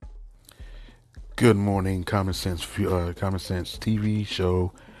Good morning, Common Sense TV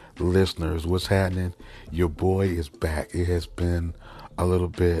show listeners. What's happening? Your boy is back. It has been a little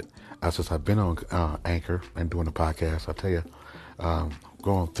bit since I've been on Anchor and doing the podcast. I tell you,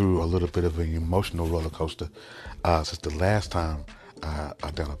 going through a little bit of an emotional roller coaster since the last time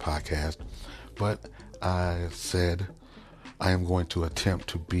I done a podcast. But I said I am going to attempt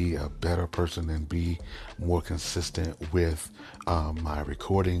to be a better person and be more consistent with my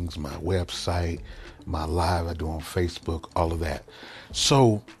recordings, my website, my live I do on Facebook, all of that.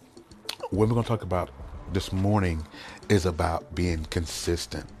 So what we're going to talk about this morning is about being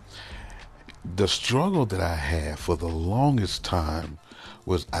consistent. The struggle that I had for the longest time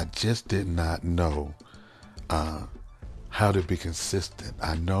was I just did not know how to be consistent.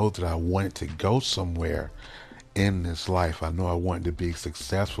 I know that I wanted to go somewhere in this life. I know I wanted to be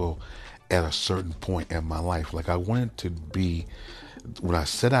successful at a certain point in my life. Like I wanted to be, when I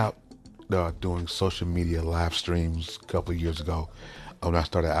set out doing social media live streams a couple of years ago, when I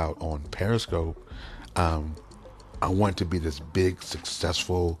started out on Periscope, I wanted to be this big,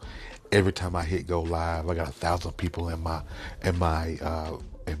 successful. Every time I hit go live, I got 1,000 people in my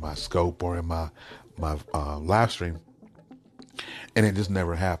scope or in my live stream. And it just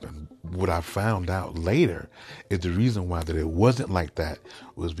never happened. What I found out later is the reason why that it wasn't like that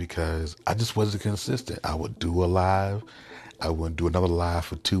was because I just wasn't consistent. I would do a live. I wouldn't do another live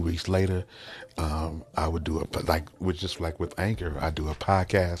for 2 weeks later. I would do like with Anchor, I do a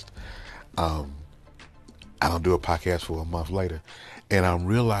podcast. I don't do a podcast for a month later. And I'm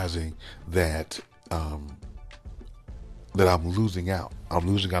realizing that that I'm losing out. I'm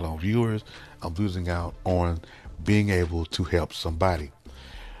losing out on viewers. I'm losing out on being able to help somebody.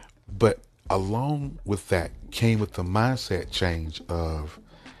 But along with that came with the mindset change of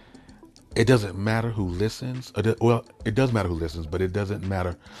it doesn't matter who listens. Well, it does matter who listens, but it doesn't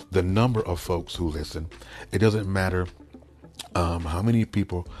matter the number of folks who listen. It doesn't matter how many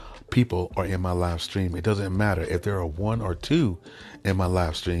people are in my live stream. It doesn't matter if there are one or two in my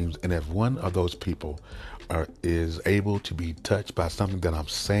live streams, and if one of those people is able to be touched by something that I'm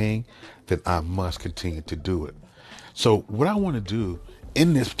saying, then I must continue to do it. So what I want to do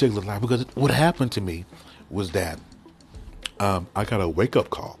in this particular life, because what happened to me was that I got a wake-up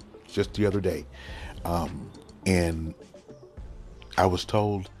call just the other day, and I was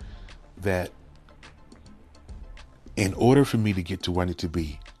told that in order for me to get to where I need to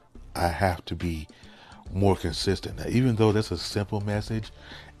be, I have to be more consistent. Now, even though that's a simple message,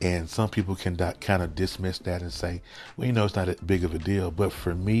 and some people can kind of dismiss that and say, well, it's not that big of a deal. But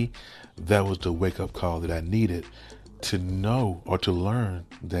for me, that was the wake-up call that I needed to know or to learn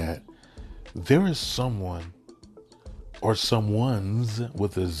that there is someone or someones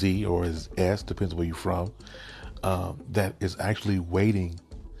with a Z or an S, depends where you're from, that is actually waiting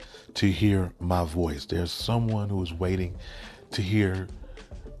to hear my voice. There's someone who is waiting to hear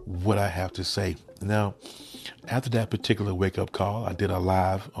what I have to say. Now, after that particular wake-up call, I did a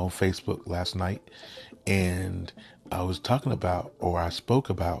live on Facebook last night, and I was talking about, or I spoke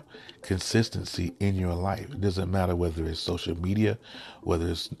about, consistency in your life. It doesn't matter whether it's social media, whether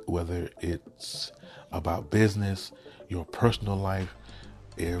it's about business, your personal life.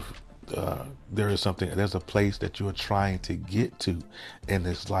 If there's a place that you are trying to get to in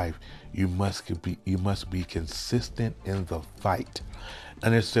this life, you must be consistent in the fight.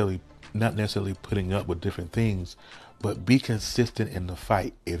 Not necessarily putting up with different things, but be consistent in the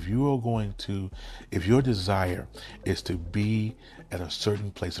fight. If your desire is to be at a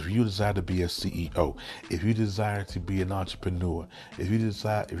certain place, if you desire to be a CEO, if you desire to be an entrepreneur, if you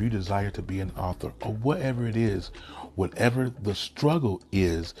desire to be an author, or whatever it is, whatever the struggle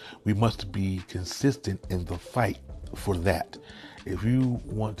is, we must be consistent in the fight for that. If you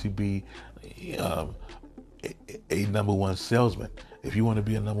want to be a number one salesman, if you want to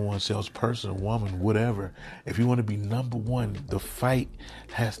be a number one salesperson, woman, whatever, if you want to be number one, the fight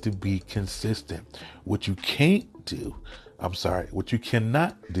has to be consistent. What you cannot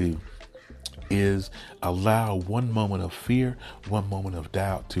do is allow one moment of fear, one moment of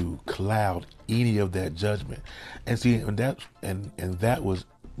doubt to cloud any of that judgment. And see, and that was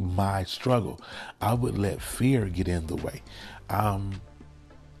my struggle. I would let fear get in the way.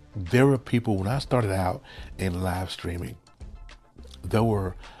 There were people, when I started out in live streaming, there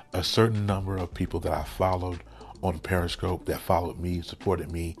were a certain number of people that I followed on Periscope that followed me,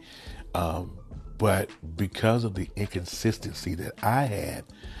 supported me. But because of the inconsistency that I had,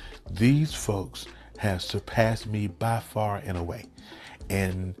 these folks have surpassed me by far and away.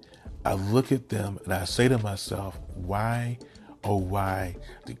 And I look at them and I say to myself, why, oh, why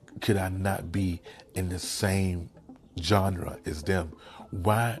could I not be in the same genre as them?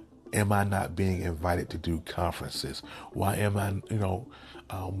 Why am I not being invited to do conferences? Why am I,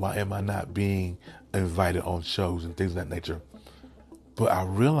 why am I not being invited on shows and things of that nature? But I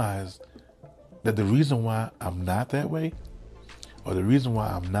realized that the reason why I'm not that way, or the reason why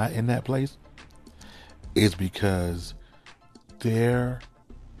I'm not in that place, is because I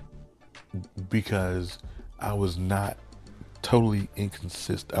was not totally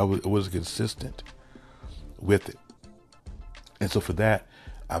inconsistent. I was consistent with it. And so for that,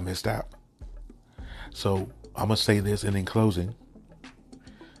 I missed out. So I'm going to say this, and in closing,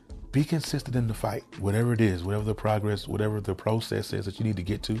 be consistent in the fight, whatever it is, whatever the progress, whatever the process is that you need to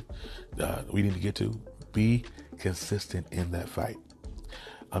get to, be consistent in that fight.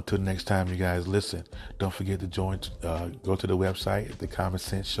 Until next time, you guys, listen, don't forget to go to the website,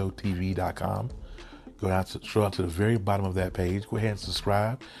 thecommonsenseshowtv.com. Scroll out to the very bottom of that page. Go ahead and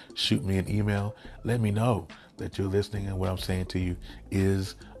subscribe. Shoot me an email. Let me know that you're listening and what I'm saying to you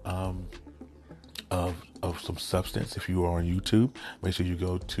is of some substance. If you are on YouTube, make sure you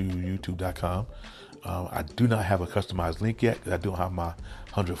go to youtube.com. I do not have a customized link yet because I don't have my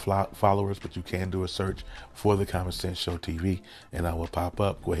 100 followers, but you can do a search for The Common Sense Show TV and I will pop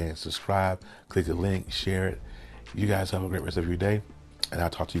up. Go ahead and subscribe, click the link, share it. You guys have a great rest of your day, and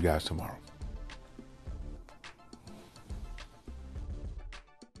I'll talk to you guys tomorrow.